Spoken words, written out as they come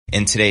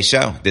In today's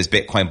show, this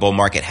Bitcoin bull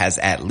market has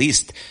at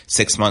least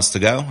 6 months to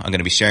go. I'm going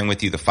to be sharing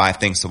with you the 5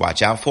 things to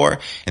watch out for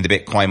in the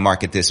Bitcoin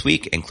market this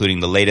week, including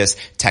the latest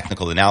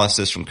technical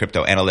analysis from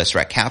crypto analyst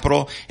Rekt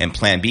Capital and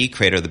Plan B,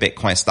 creator of the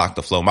Bitcoin stock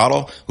to flow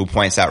model, who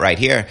points out right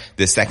here,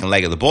 this second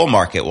leg of the bull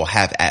market will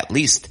have at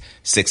least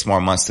 6 more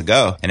months to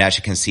go. And as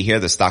you can see here,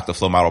 the stock to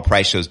flow model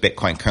price shows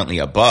Bitcoin currently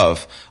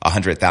above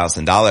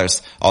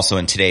 $100,000. Also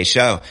in today's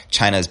show,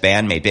 China's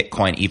ban made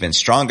Bitcoin even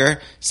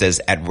stronger,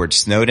 says Edward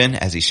Snowden,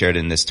 as he shared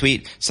in this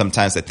tweet.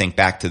 Sometimes I think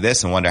back to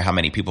this and wonder how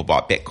many people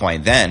bought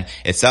Bitcoin then.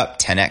 It's up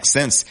 10x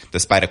since,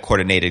 despite a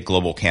coordinated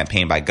global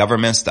campaign by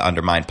governments to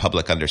undermine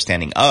public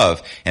understanding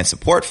of and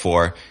support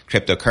for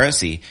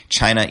cryptocurrency.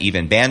 China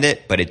even banned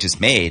it, but it just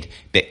made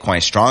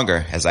Bitcoin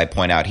stronger. As I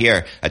point out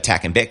here,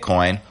 attacking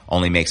Bitcoin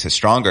only makes it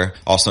stronger.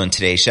 Also in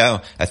today's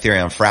show,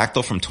 Ethereum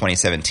Fractal from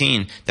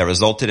 2017 that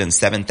resulted in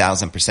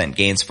 7,000%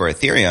 gains for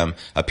Ethereum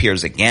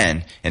appears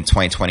again in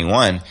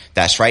 2021.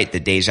 That's right,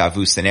 the deja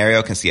vu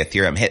scenario can see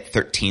Ethereum hit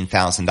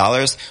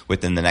 $13,000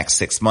 within the next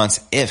 6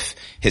 months if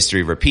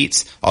history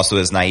repeats. Also,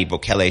 as Nayib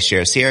Bukele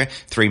shares here,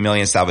 3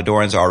 million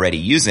Salvadorans are already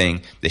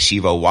using the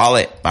Chivo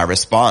wallet. My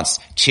response,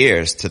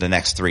 cheers to the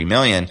next 3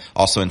 million.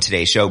 Also in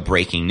today's show,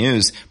 breaking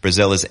news,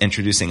 Brazil is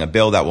introducing a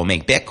bill that will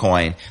make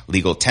Bitcoin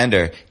legal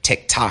tender.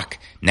 TikTok,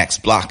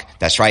 next block.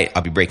 That's right.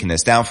 I'll be breaking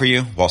this down for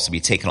you. We'll also be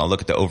taking a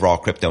look at the overall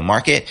crypto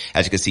market.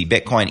 As you can see,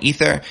 Bitcoin,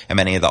 Ether, and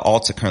many of the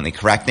alts are currently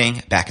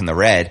correcting back in the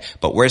red.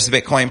 But where's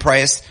the Bitcoin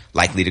price?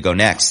 Likely to go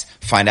next.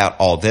 Find out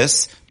all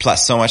this,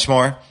 plus so much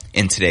more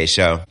in today's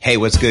show. Hey,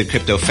 what's good,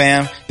 crypto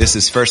fam? This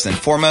is first and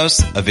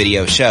foremost a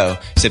video show.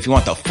 So if you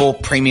want the full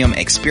premium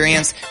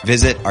experience,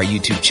 visit our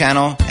YouTube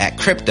channel at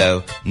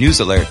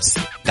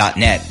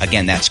cryptonewsalerts.net.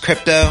 Again, that's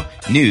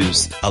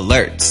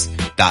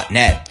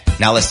cryptonewsalerts.net.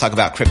 Now let's talk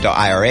about crypto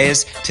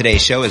IRAs.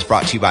 Today's show is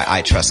brought to you by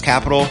iTrust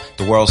Capital,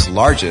 the world's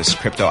largest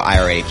crypto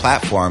IRA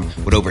platform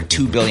with over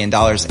 $2 billion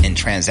in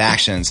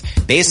transactions.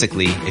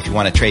 Basically, if you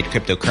want to trade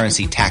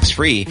cryptocurrency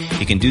tax-free,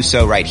 you can do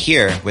so right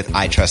here with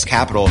iTrust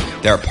Capital.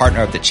 They're a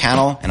partner of the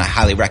channel, and I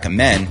highly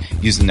recommend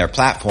using their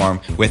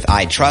platform. With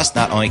iTrust,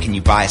 not only can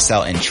you buy,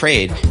 sell, and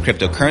trade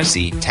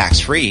cryptocurrency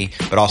tax-free,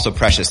 but also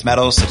precious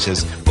metals such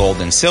as gold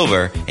and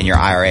silver in your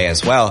IRA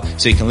as well.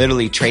 So you can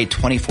literally trade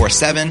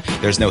 24/7.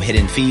 There's no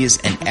hidden fees,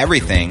 and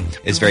everything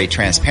is very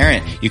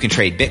transparent. You can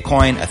trade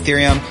Bitcoin,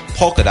 Ethereum,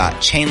 Polkadot,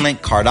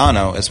 Chainlink,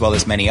 Cardano, as well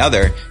as many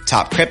other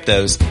top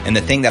cryptos. And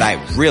the thing that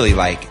I really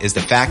like is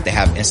the fact they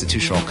have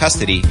institutional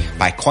custody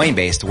by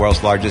Coinbase, the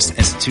world's largest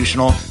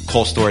institutional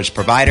cold storage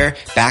provider,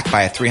 backed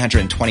by a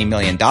 $320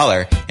 million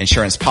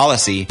insurance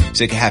policy,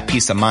 so you can have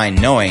peace of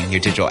mind knowing your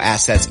digital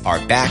assets are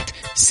backed,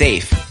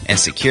 safe, and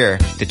secure.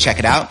 To check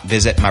it out,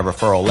 visit my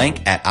referral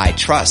link at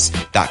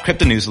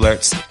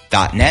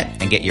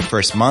itrust.cryptonewsalerts.net and get your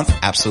first month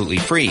absolutely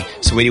free.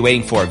 So what are you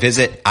waiting for?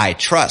 Visit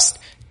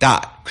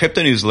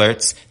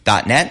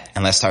itrust.cryptonewsalerts.net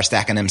and let's start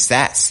stacking them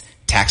sats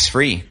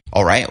tax-free.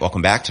 All right,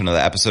 welcome back to another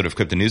episode of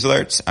Crypto News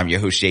Alerts. I'm your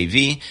host,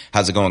 JV.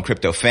 How's it going,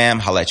 crypto fam?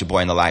 Holla at your boy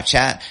in the live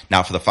chat.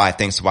 Now for the 5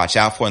 things to watch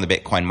out for in the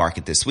Bitcoin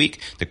market this week.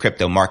 The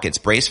crypto market's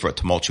brace for a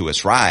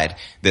tumultuous ride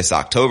this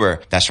October.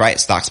 That's right,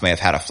 stocks may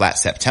have had a flat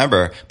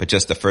September, but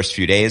just the first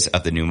few days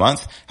of the new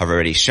month have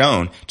already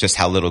shown just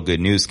how little good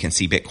news can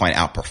see Bitcoin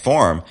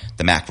outperform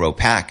the macro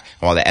pack.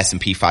 While the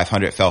S&P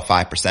 500 fell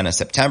 5% in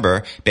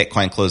September,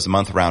 Bitcoin closed the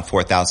month around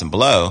 4,000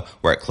 below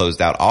where it closed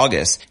out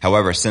August.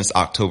 However, since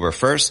October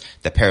 1st,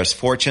 the Paris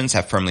fortunes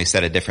have firmly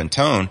set a different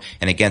tone,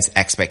 and against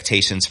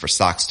expectations for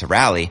stocks to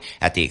rally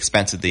at the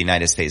expense of the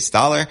United States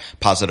dollar,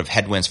 positive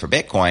headwinds for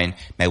Bitcoin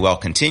may well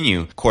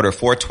continue. Quarter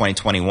 4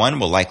 2021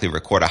 will likely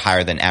record a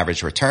higher than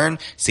average return.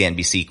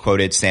 CNBC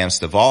quoted Sam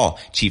Stovall,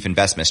 chief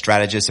investment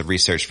strategist of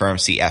research firm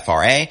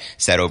CFRA,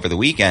 said over the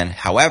weekend.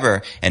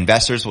 However,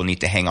 investors will need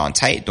to hang on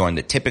tight during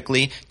the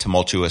typically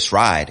tumultuous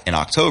ride. In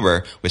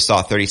October, we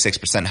saw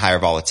 36% higher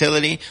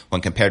volatility when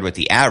compared with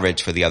the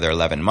average for the other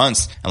 11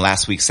 months, and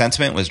last week's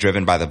sentiment was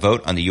driven by the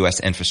vote on the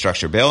U.S.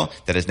 infrastructure bill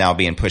that is now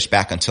being pushed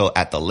back until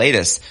at the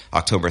latest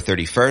October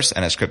 31st.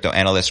 And as crypto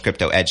analyst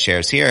Crypto Ed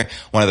shares here,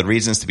 one of the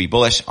reasons to be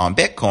bullish on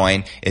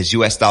Bitcoin is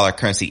U.S. dollar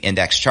currency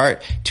index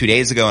chart. 2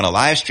 days ago in a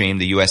live stream,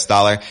 the U.S.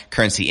 dollar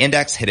currency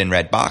index, hidden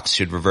red box,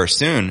 should reverse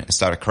soon and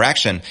start a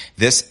correction.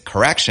 This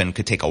correction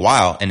could take a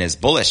while and is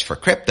bullish for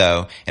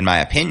crypto, in my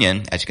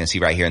opinion, as you can see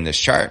right here in this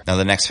chart. Now,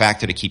 the next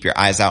factor to keep your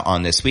eyes out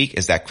on this week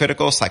is that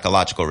critical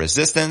psychological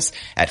resistance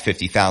at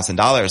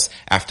 $50,000.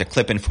 After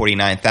clipping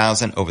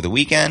 49,000 over the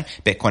weekend,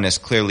 Bitcoin is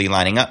clearly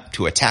lining up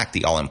to attack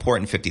the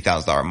all-important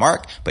 $50,000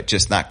 mark, but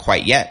just not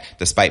quite yet.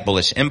 Despite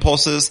bullish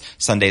impulses,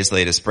 Sunday's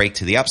latest break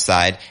to the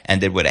upside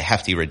ended with a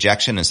hefty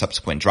rejection and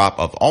subsequent drop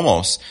of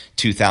almost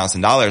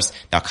 $2,000.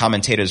 Now,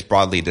 commentators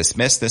broadly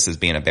dismiss this as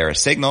being a bearish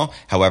signal,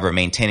 however,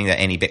 maintaining that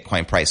any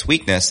Bitcoin price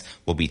weakness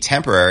will be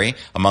temporary.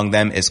 Among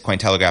them is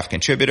Cointelegraph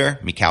contributor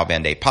Mikhail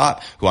van de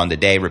Poppe, who on the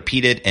day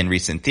repeated in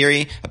recent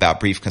theory about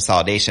brief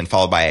consolidation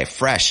followed by a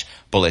fresh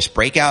bullish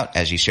breakout,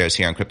 as he shares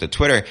here on crypto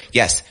Twitter.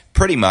 Yes,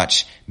 pretty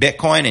much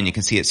Bitcoin, and you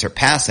can see it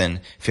surpassing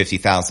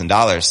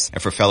 $50,000.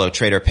 And for fellow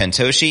trader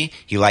Pentoshi,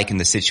 he likened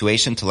the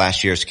situation to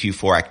last year's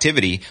Q4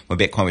 activity when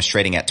Bitcoin was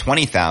trading at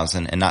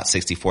 20,000 and not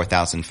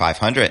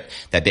 64,500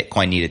 that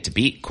Bitcoin needed to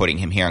beat. Quoting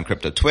him here on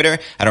Crypto Twitter,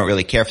 I don't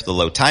really care for the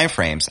low time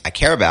frames. I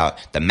care about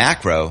the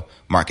macro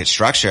market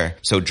structure.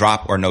 So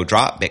drop or no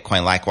drop,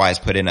 Bitcoin likewise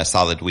put in a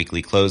solid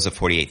weekly close of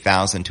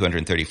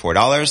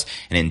 $48,234,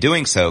 and in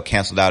doing so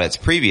canceled out its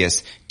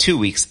previous 2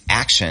 weeks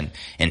action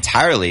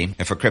entirely.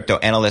 And for crypto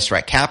analyst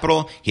Rec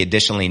Capital, he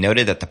additionally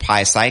noted that the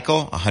Pi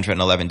cycle,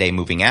 111-day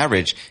moving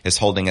average, is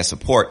holding a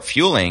support,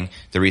 fueling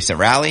the recent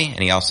rally. And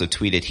he also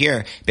tweeted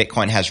here,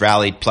 Bitcoin has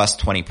rallied plus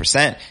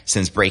 20%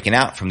 since breaking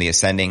out from the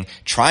ascending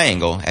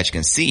triangle, as you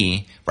can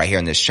see right here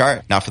in this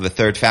chart. Now for the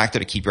third factor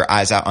to keep your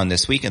eyes out on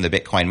this week in the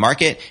Bitcoin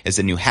market is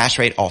the new hash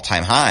rate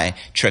all-time high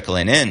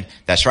trickling in.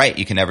 That's right,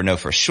 you can never know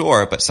for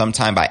sure, but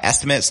sometime by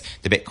estimates,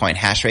 the Bitcoin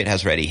hash rate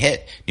has already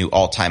hit new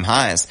all-time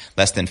highs.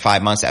 Less than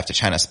 5 months after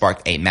China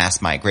sparked a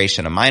mass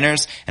migration of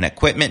miners and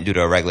equipment due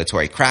to a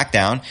regulatory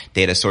crackdown,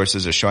 data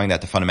sources are showing that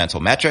the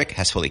fundamental metric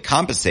has fully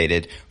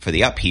compensated for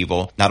the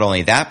upheaval. Not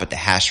only that, but the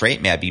hash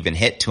rate may have even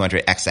hit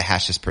 200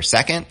 exahashes per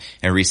second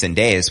in recent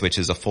days, which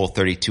is a full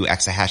 32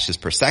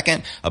 exahashes per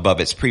second above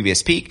its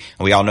previous peak.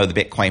 And we all know the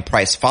Bitcoin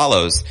price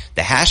follows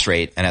the hash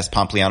rate. And as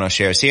Pompliano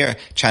shares here,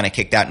 China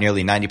kicked out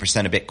nearly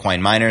 90% of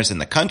Bitcoin miners in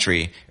the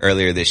country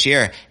earlier this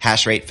year.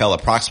 Hash rate fell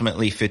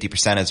approximately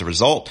 50% as a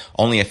result.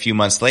 Only a few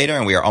months later,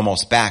 and we are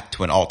almost back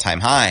to an all-time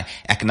high.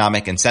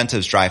 Economic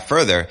incentives drive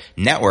further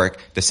network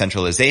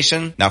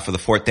decentralization. Now for the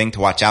fourth thing to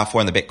watch out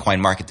for in the Bitcoin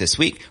market this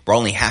week, we're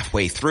only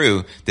halfway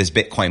through this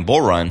Bitcoin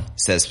bull run,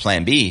 says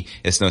Plan B.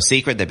 It's no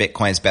secret that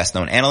Bitcoin's best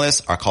known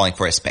analysts are calling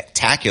for a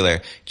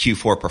spectacular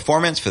Q4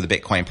 performance for the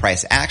Bitcoin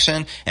price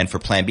action. And for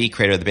Plan B,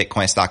 creator of the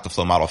Bitcoin stock to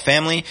flow model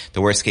family,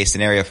 the worst case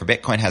scenario for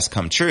Bitcoin has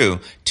come true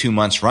 2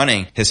 months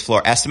running. His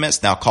floor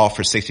estimates now call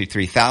for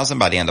 63,000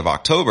 by the end of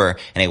October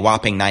and a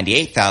whopping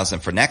 98,000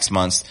 for next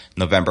month's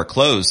November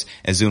close.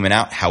 And zooming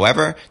out,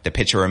 however, the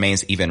picture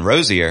remains even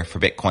rosier for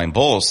Bitcoin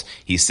bulls.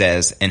 He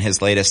says in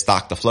his latest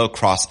stock to flow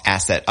cross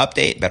asset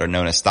update, better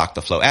known as stock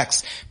to flow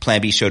X,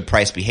 Plan B showed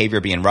price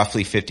behavior being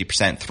roughly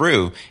 50%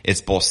 through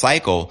its bull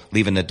cycle,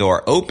 leaving the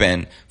door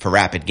open for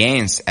rapid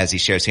gains. As he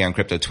shares here on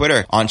Crypto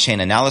Twitter, on-chain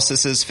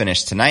analysis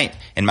finished tonight.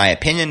 In my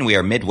opinion, we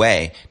are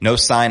midway. No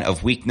sign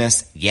of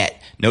weakness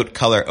yet. Note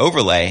color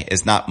overlay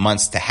is not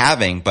months to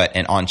halving, but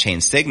an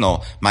on-chain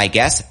signal. My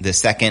guess, the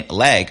second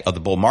leg of the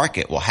bull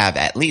market will have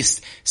at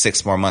least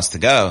 6 more months to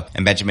go.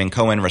 And Benjamin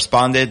Cohen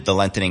responded, the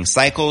lengthening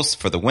cycles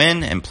for the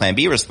win. And Plan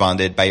B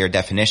responded, by your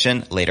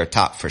definition, later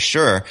top for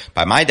sure.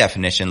 By my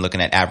definition,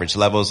 looking at average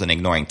levels and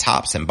ignoring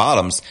tops and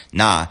bottoms,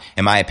 nah.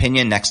 In my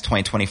opinion, next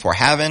 2024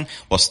 halving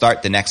will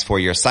start the next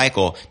 4-year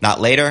cycle, not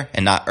later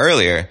and not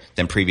earlier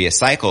than previous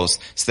cycles.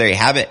 So there you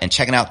have it. And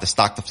checking out the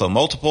stock to flow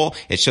multiple,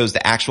 it shows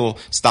the actual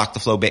stock to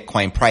flow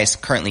Bitcoin price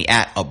currently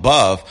at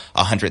above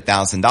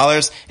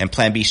 $100,000. And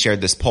Plan B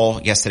shared this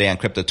poll yesterday on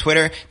Crypto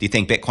Twitter. Do you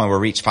think Bitcoin will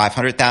reach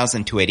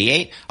 500,000,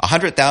 288,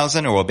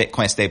 100,000, or will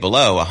Bitcoin stay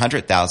below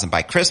 100,000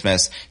 by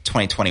Christmas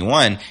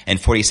 2021? And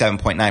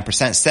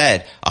 47.9%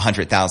 said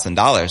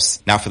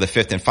 $100,000. Now for the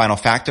fifth and final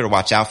factor to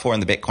watch out for in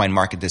the Bitcoin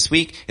market this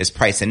week is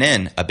pricing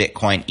in a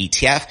Bitcoin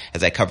ETF.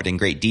 As I covered in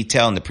great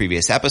detail in the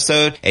previous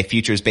episode, a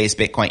futures-based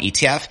Bitcoin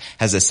ETF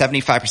has a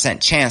 75%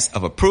 chance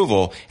of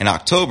approval in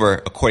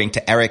October, according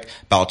to Eric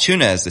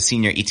Balchunas, the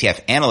senior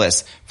ETF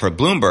analyst for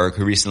Bloomberg,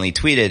 who recently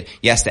tweeted,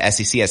 yes, the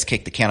SEC has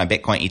kicked the can on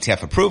Bitcoin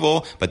ETF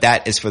approval, but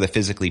that is for the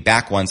physically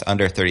backed ones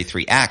under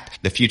 33 Act.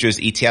 The futures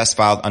ETFs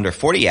filed under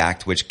 40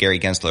 Act, which Gary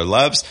Gensler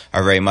loves,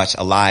 are very much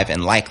alive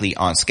and likely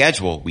on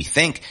schedule. We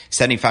think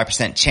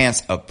 75%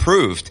 chance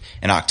approved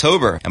in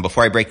October. And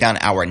before I break down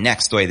our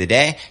next story of the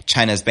day,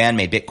 China's ban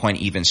made Bitcoin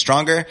even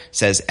stronger,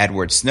 says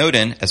Edward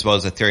Snowden, as well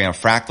as Ethereum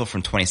Fractal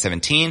from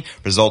 2017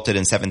 resulted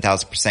in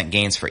 7,000%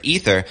 gains for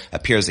Ether,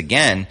 appears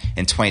again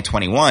in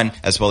 2021,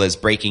 as well as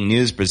breaking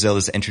news, Brazil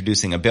is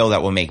introducing a bill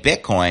that will make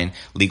Bitcoin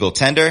legal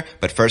tender.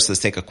 But first,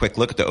 let's take a quick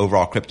look at the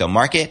overall crypto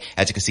market.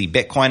 As you can see,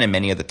 Bitcoin and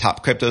many of the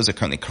top cryptos are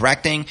currently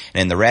correcting,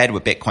 and in the red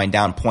with Bitcoin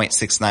down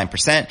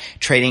 0.69%,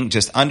 trading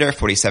just under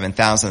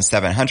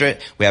 47,700.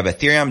 We have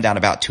Ethereum down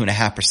about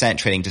 2.5%,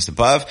 trading just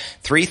above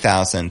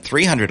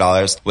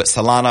 $3,300, with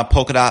Solana,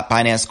 Polkadot,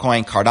 Binance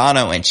Coin,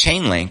 Cardano, and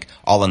Chainlink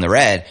all in the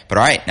red. But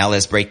all right, now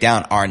let's break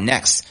down our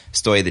next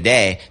story of the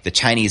day. The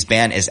Chinese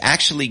ban is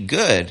actually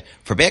good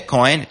for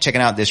Bitcoin. Checking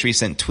out this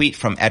recent tweet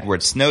from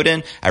Edward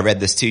Snowden. I read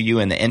this to you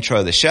in the intro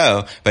of the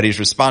show, but he's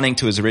responding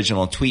to his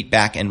original tweet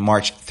back in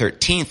March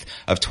 13th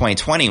of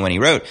 2020 when he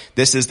wrote,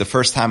 this is the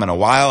first time in a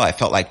while I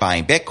felt like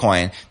buying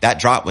Bitcoin. That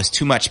drop was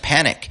too much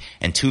panic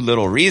and too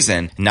little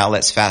reason. Now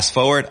let's fast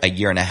forward a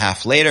year and a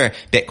half later.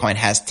 Bitcoin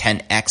has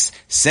 10x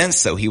since,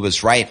 so he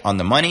was right on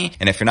the money.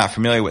 And if you're not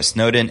familiar with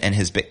Snowden and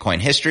his Bitcoin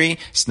history,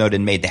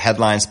 Snowden made the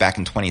headlines back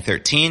in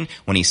 2013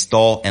 when he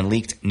stole and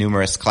leaked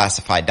numerous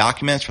classified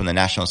documents from the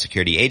National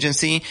Security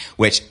Agency,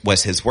 which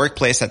was his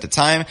workplace at the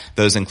time.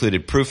 Those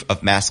included proof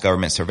of mass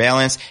government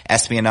surveillance,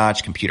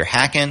 espionage, computer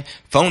hacking,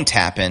 phone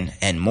tapping,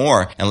 and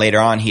more. And later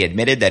on, he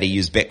admitted that he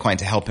used Bitcoin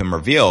to help him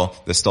reveal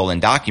the stolen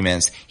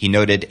documents. He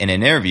noted in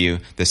an interview,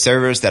 the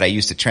servers that I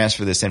used to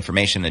transfer this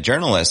information to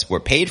journalists were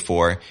paid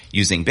for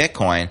using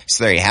Bitcoin.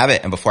 So there you have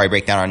it. And before I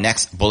break down our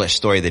next bullish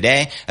story of the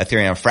day,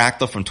 Ethereum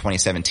Fractal from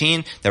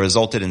 2017 that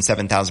resulted in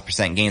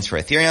 7,000% gains for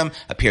Ethereum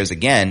appears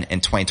again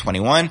in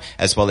 2021,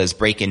 as well as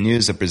breaking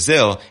news of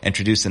Brazil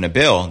introducing a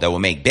bill that will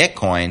make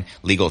Bitcoin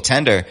legal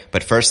tender.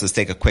 But first, let's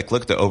take a quick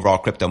look at the overall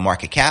crypto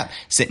market cap,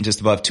 sitting just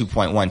above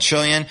 2.1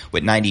 trillion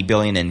with 90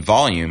 billion in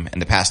volume in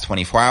the past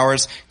 24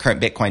 hours.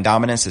 Current Bitcoin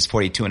dominance is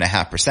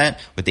 42.5%,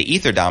 with the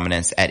Ether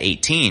dominance at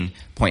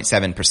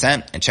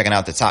 18.7%. And checking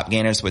out the top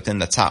gainers within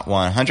the top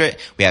 100,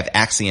 we have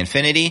Axie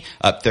Infinity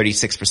up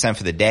 36%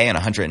 for the day and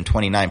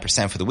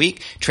 129% for the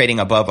week, trading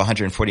above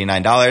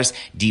 $149.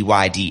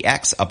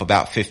 DYDX up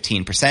about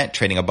 15%,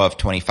 trading above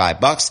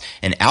 $25.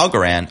 And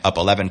Algorand up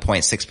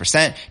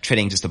 11.6%,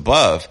 trading just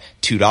above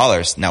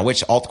 $2. Now,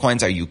 which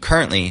altcoins are you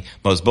currently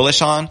most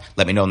bullish on?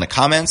 Let me know in the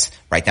comments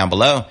right down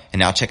below. And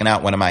now checking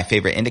out one of my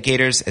favorite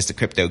indicators is the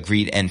Crypto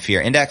Greed and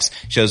Fear Index.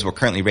 Shows we're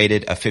currently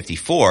rated a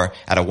 54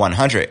 out of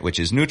 100, which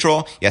is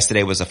neutral.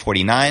 Yesterday was a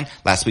 49,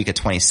 last week a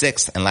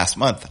 26, and last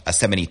month a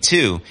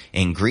 72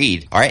 in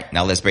greed. All right,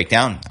 now let's break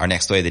down our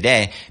next story of the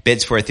day.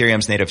 Bids for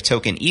Ethereum's native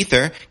token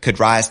Ether could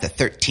rise to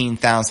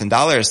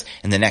 $13,000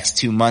 in the next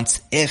 2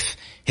 months if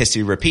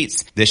history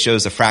repeats. This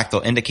shows a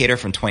fractal indicator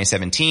from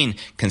 2017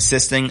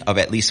 consisting of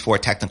at least 4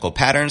 technical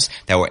patterns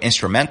that were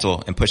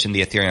instrumental in pushing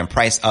the Ethereum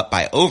price up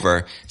by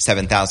over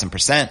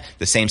 7,000%.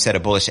 The same set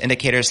of bullish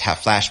indicators have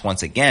flashed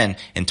once again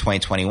in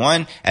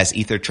 2021 as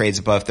Ether trades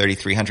above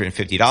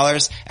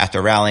 $3,350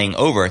 after rallying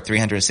over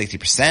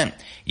 360%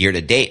 year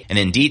to date. And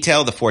in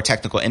detail, the 4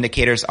 technical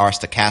indicators are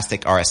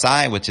stochastic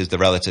RSI, which is the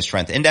relative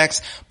strength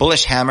index,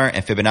 bullish hammer,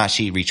 and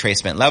Fibonacci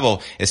retracement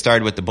level. It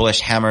started with the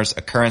bullish hammer's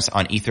occurrence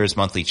on Ether's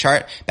monthly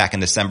chart back in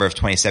December of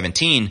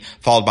 2017,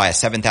 followed by a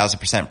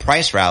 7,000%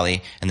 price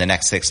rally in the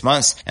next 6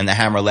 months. And the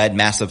hammer-led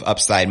massive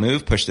upside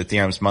move pushed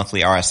Ethereum's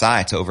monthly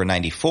RSI to over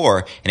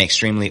 94, an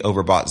extremely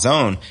overbought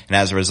zone. And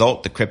as a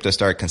result, the crypto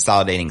started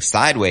consolidating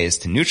sideways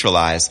to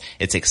neutralize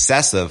its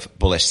excessive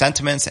bullish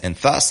sentiments, and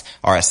thus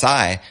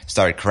RSI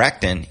started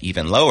correcting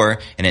even lower.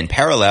 And in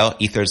parallel,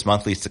 Ether's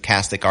monthly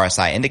stochastic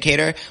RSI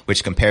indicator,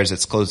 which compares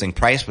its closing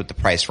price with the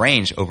price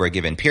range over a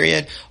given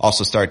period,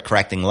 also started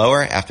correcting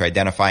lower after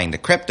identifying the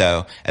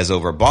crypto as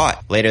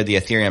overbought. Later, the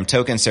Ethereum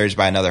token surged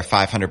by another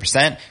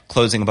 500%,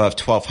 closing above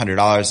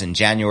 $1,200 in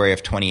January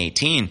of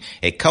 2018.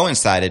 It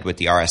coincided with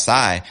the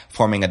RSI,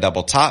 forming a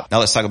double top. Now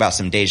let's talk about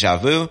some deja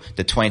vu.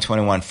 The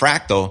 2021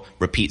 fractal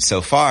repeats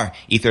so far.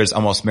 Ether is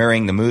almost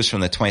mirroring the moves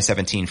from the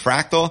 2017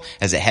 fractal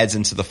as it heads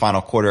into the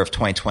final quarter of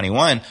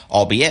 2021,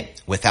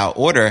 albeit without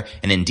order.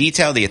 And in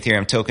detail, the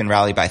Ethereum token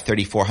rallied by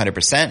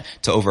 3,400%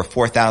 to over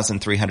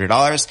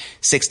 $4,300,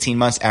 16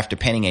 months after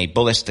penning a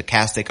bullish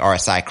stochastic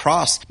RSI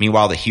cross.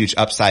 Meanwhile, the huge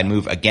upside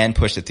move again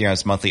pushed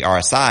Ethereum's monthly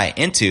RSI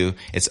into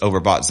its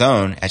overbought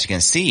zone, as you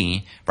can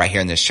see right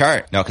here in this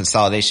chart. Now, a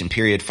consolidation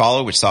period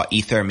followed, which saw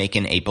Ether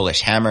making a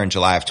bullish hammer in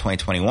July of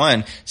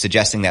 2021,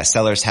 suggesting that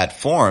sellers had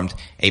formed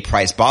a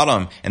price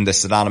bottom. And the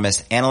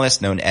pseudonymous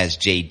analyst known as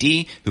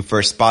JD, who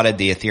first spotted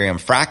the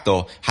Ethereum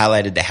fractal,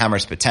 highlighted the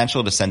hammer's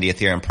potential to send the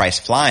Ethereum price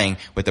flying,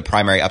 with the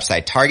primary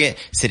upside target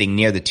sitting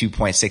near the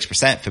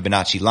 2.6%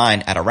 Fibonacci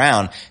line at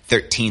around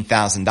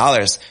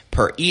 $13,000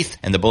 per ETH.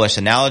 And the bullish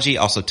analogy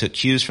also took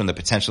cues from the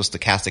potential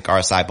stochastic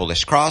RSI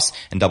bullish cross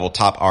and double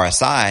top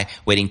RSI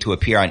waiting to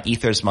appear on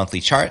Ether's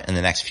monthly chart in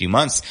the next few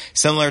months,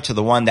 similar to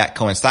the one that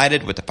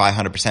coincided with the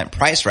 500%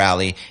 price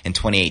rally in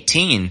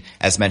 2018,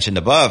 as mentioned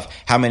above.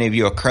 How many of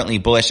you are currently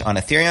bullish on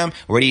Ethereum?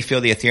 Where do you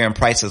feel the Ethereum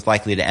price is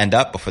likely to end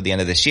up before the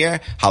end of this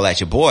year? Holla at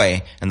your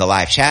boy in the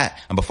live chat.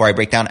 And before I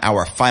break down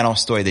our final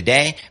story of the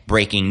day,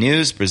 breaking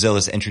news: Brazil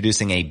is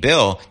introducing a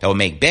bill that will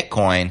make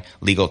Bitcoin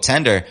legal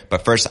tender.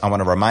 But first, I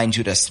want to remind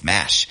you to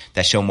smash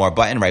that show more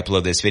button right below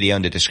this video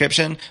in the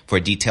description for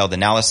a detailed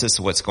analysis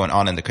of what's going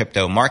on in the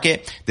crypto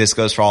market. This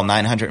goes for all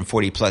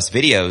 940 plus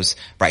videos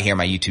right here on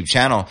my YouTube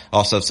channel.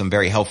 Also have some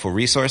very helpful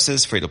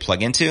resources for you to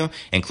plug into,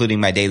 including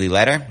my daily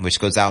letter, which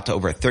goes out to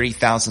over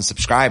 30,000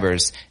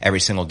 subscribers every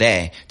single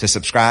day. To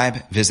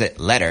subscribe, visit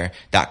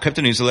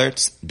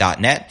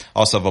letter.cryptonewsalerts.net.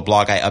 Also have a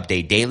blog I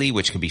update daily,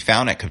 which can be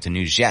found at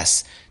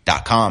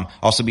cryptonewsyes.com.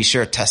 Also be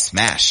sure to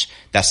smash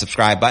that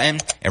subscribe button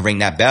and ring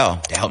that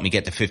bell to help me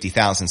get to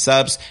 50,000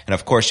 subs. And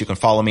of course, you can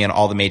follow me on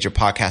all the major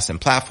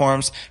podcasting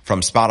platforms, from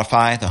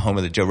Spotify, the home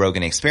of the Joe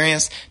Rogan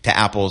Experience, to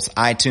Apple's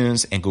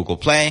iTunes and Google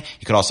Play.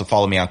 You can also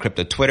follow me on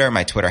crypto Twitter.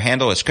 My Twitter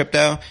handle is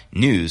Crypto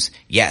News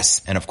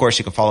Yes. And of course,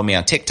 you can follow me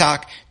on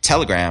TikTok,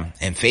 Telegram,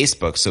 and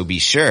Facebook. So be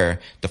sure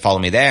to follow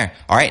me there.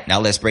 All right, now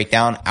let's break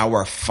down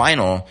our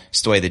final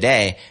story of the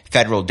day.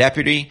 Federal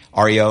Deputy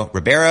Ario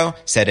Ribeiro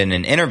said in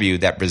an interview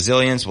that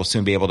Brazilians will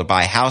soon be able to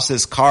buy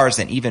houses, cars,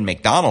 and even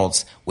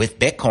McDonald's with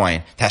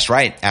Bitcoin. That's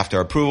right, after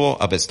approval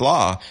of its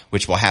law,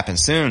 which will happen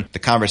soon. The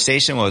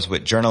conversation was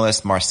with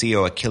journalist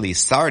Marcio Achilles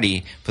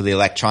Sardi for the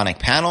electronic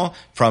panel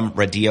from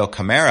Radio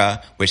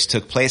Câmara, which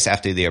took place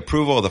after the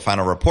approval of the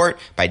final report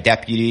by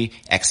Deputy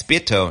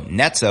Expedito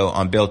Neto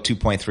on Bill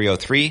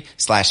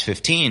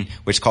 2.303/15,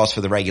 which calls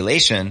for the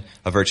regulation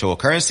of virtual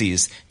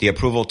currencies. The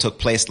approval took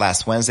place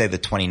last Wednesday, the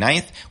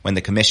 29th, when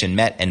the commission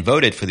met and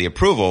voted for the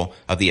approval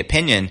of the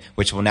opinion,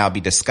 which will now be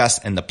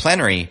discussed in the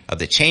plenary of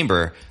the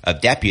Chamber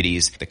of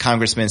Deputies. The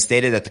congressman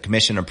stated that the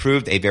commission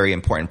approved a very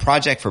important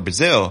project for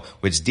Brazil,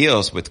 which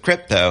deals with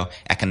crypto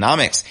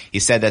economics. He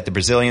said that the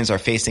Brazilians are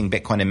facing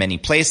Bitcoin in many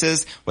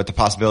places, with the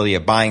possibility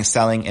of buying,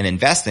 selling, and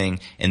investing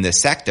in this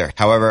sector.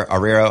 However,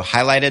 Ario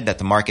highlighted that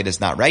the market is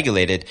not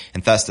regulated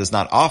and thus does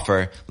not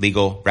offer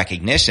legal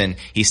recognition.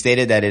 He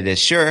stated that it is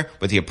sure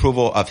with the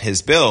approval of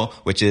his bill,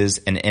 which is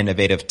an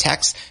innovative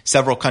text,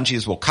 several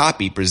countries will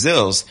copy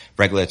Brazil's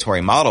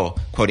regulatory model.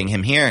 Quoting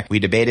him here, "We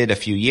debated a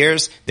few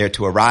years there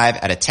to arrive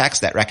at a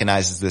text that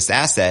recognizes this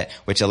asset,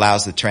 which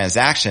allows the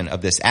transaction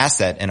of this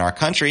asset in our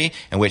country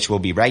and which will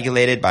be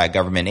regulated by a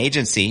government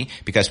agency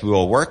because we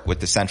will work with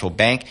the central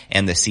bank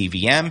and the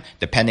CVM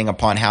depending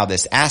upon how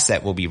this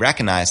asset will be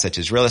recognized, such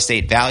as real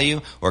estate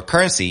value or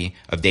currency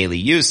of daily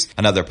use."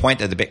 Another point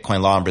that the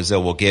Bitcoin law in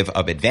Brazil will give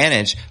of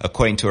advantage,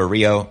 according to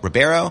Ario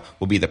Ribeiro,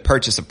 will be the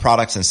purchase of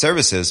products and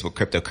services with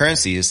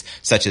cryptocurrencies,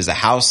 such as a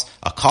house,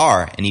 a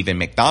car, and even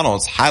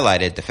McDonald's,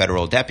 highlighted the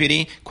federal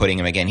deputy. Quoting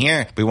him again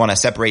here, "We want to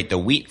separate the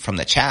wheat from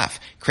the chaff,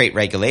 create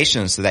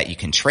regulations so that you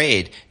can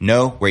trade,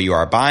 know where you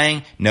are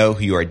buying, know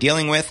who you are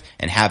dealing with,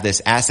 and have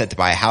this asset to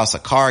buy a house, a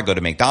car, go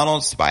to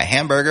McDonald's, to buy a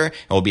hamburger. It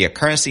will be a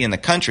currency in the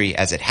country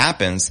as it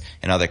happens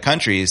in other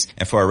countries."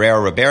 And for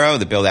Ario Ribeiro,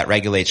 the bill that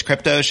regulates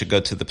crypto should go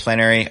to the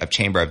plenary of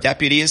Chamber of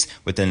Deputies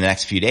within the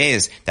next few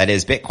days. That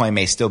is, Bitcoin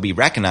may still be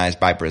recognized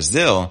by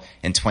Brazil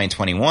in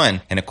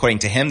 2021. And according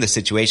to him, the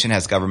situation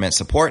has government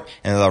support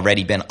and has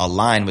already been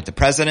aligned with the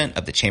president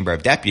of the Chamber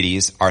of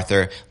Deputies,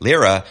 Arthur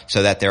Lira,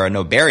 so that there are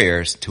no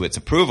barriers to its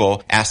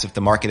approval. Asked if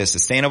the market is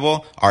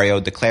sustainable,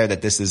 Ario declared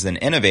that this is an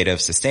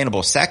innovative,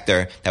 sustainable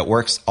sector that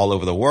works all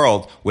over the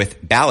world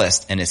with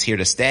ballast and is here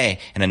to stay.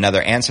 In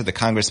another answer, the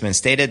congressman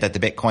stated that the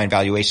Bitcoin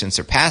valuation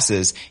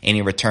surpasses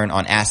any return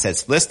on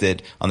assets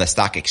listed on the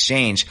stock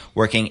exchange,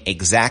 working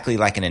exactly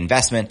like an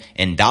investment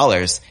in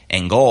dollars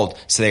and gold.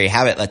 So there you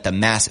have it. Let the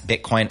mass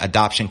Bitcoin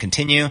adoption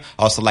continue.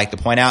 Also like to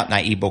point out,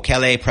 Nayib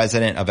Bukele,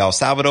 president of El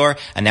Salvador,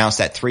 announced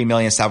that 3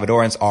 million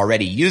Salvadorans are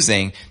already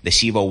using the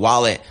Shiba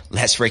wallet.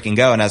 Let's freaking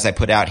go. And as I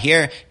put out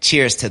here,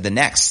 cheers to the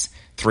next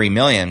 3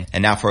 million.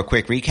 And now for a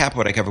quick recap of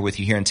what I covered with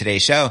you here in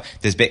today's show.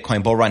 This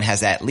Bitcoin bull run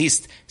has at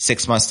least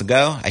 6 months to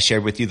go. I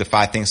shared with you the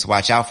 5 things to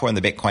watch out for in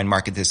the Bitcoin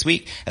market this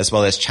week, as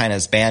well as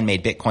China's ban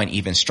made Bitcoin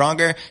even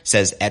stronger,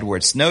 says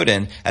Edward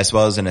Snowden, as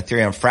well as an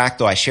Ethereum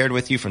fractal I shared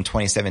with you from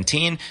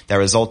 2017 that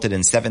resulted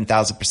in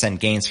 7,000%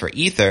 gains for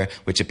Ether,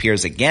 which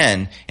appears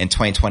again in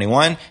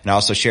 2021. And I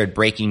also shared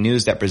breaking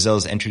news that Brazil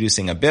is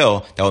introducing a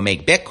bill that will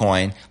make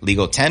Bitcoin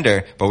legal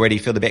tender. But where do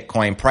you feel the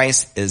Bitcoin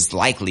price is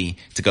likely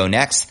to go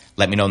next?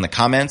 Let me know in the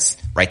comments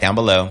right down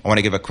below. I want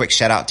to give a quick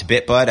shout out to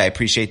BitBud. I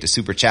appreciate the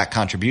super chat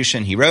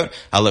contribution he wrote.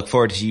 I look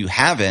forward to you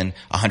having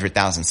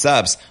 100,000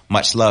 subs.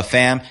 Much love,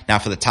 fam. Now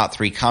for the top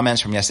 3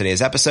 comments from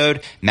yesterday's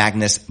episode.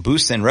 Magnus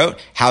Boosten wrote,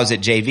 "How's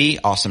it, JV?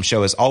 Awesome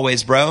show as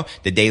always, bro.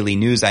 The daily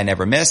news I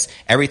never miss.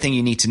 Everything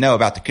you need to know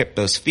about the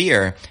crypto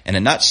sphere in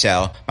a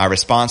nutshell. My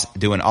response,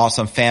 doing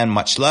awesome, fan.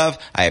 Much love.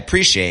 I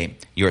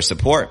appreciate your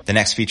support." The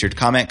next featured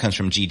comment comes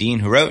from G Dean,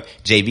 who wrote,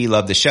 "JV,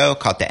 loved the show,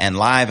 caught the end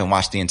live and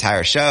watched the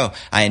entire show.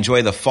 I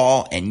enjoy the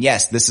fall, and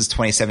yes, this is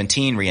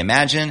 2017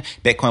 reimagined.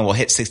 Bitcoin will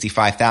hit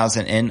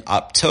 65,000 in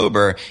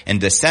October, and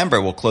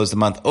December will close the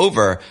month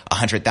over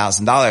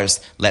 $100,000.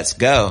 Let's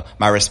go."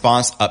 My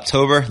response,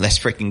 October, let's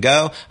freaking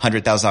go.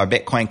 $100,000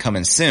 Bitcoin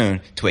coming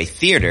soon to a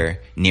theater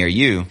near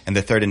you. And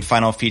the third and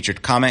final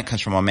featured comment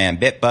comes from our man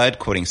BitBud,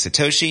 quoting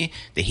Satoshi,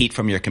 "The heat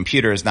from your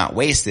computer is not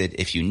wasted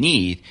if you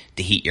need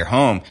to heat your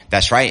home."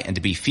 That's right. And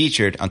to be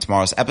featured on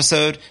tomorrow's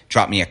episode,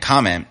 drop me a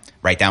comment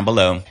right down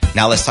below.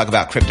 Now let's talk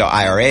about crypto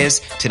IRAs.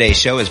 Today's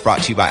show is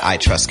brought to you by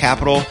iTrust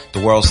Capital, the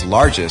world's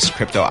largest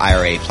crypto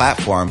IRA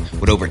platform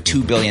with over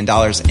 $2 billion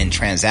in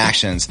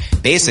transactions.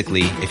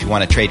 Basically, if you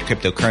want to trade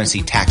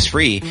cryptocurrency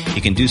tax-free,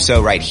 you can do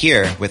so right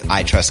here with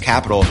iTrust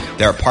Capital.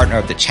 They're a partner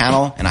of the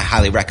channel, and I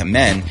highly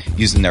recommend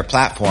using their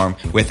platform.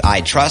 With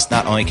iTrust,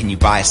 not only can you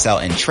buy, sell,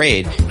 and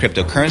trade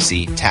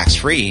cryptocurrency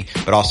tax-free,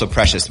 but also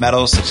precious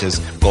metals such as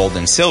gold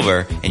and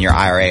silver in your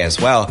IRA as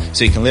well.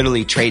 So you can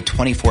literally trade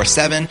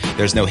 24/7.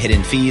 There's no hidden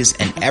fees,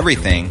 and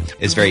everything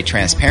is very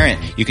transparent.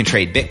 You can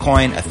trade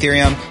Bitcoin,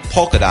 Ethereum,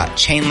 Polkadot,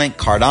 Chainlink,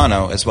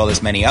 Cardano, as well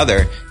as many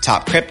other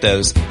top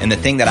cryptos. And the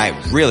thing that I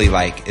really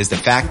like is the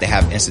fact they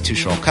have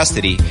institutional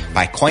custody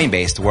by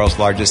Coinbase, the world's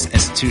largest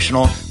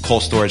institutional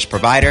cold storage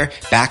provider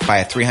backed by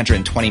a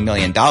 $320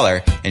 million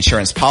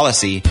insurance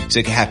policy so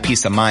you can have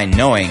peace of mind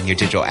knowing your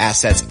digital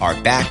assets are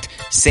backed,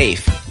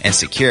 safe, and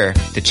secure.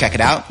 To check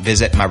it out,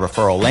 visit my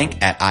referral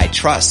link at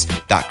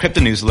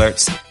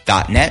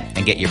itrust.cryptonewsalerts.net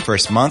and get your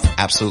first month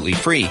absolutely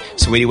free.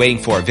 So what are you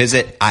waiting for?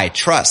 Visit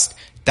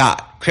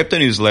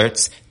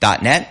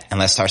itrust.cryptonewsalerts.net and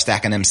let's start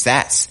stacking them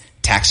sats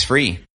tax free.